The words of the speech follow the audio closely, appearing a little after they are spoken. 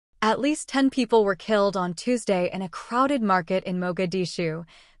At least 10 people were killed on Tuesday in a crowded market in Mogadishu,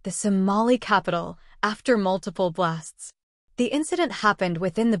 the Somali capital, after multiple blasts. The incident happened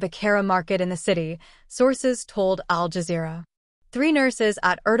within the Bakara market in the city, sources told Al Jazeera. 3 nurses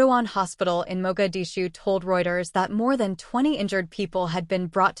at Erdogan Hospital in Mogadishu told Reuters that more than 20 injured people had been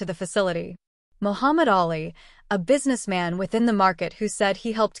brought to the facility. Mohammed Ali, a businessman within the market who said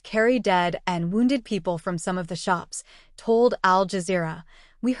he helped carry dead and wounded people from some of the shops, told Al Jazeera,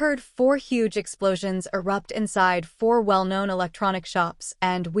 "We heard 4 huge explosions erupt inside 4 well-known electronic shops,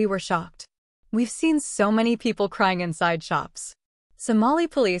 and we were shocked. We've seen so many people crying inside shops." Somali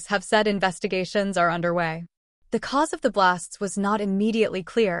police have said investigations are underway. The cause of the blasts was not immediately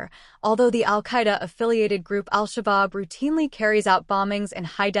clear, although the al-Qaeda-affiliated group Al-Shabaab routinely carries out bombings in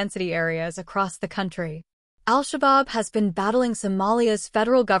high-density areas across the country. Al-Shabaab has been battling Somalia's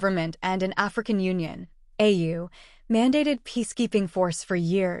federal government and an African Union, AU, mandated peacekeeping force for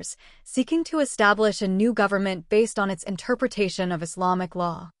years, seeking to establish a new government based on its interpretation of Islamic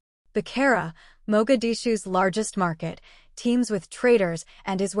law. Bakara, Mogadishu's largest market, teams with traders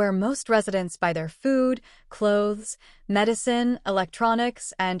and is where most residents buy their food, clothes, medicine,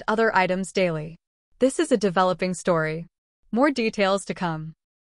 electronics, and other items daily. This is a developing story. More details to come.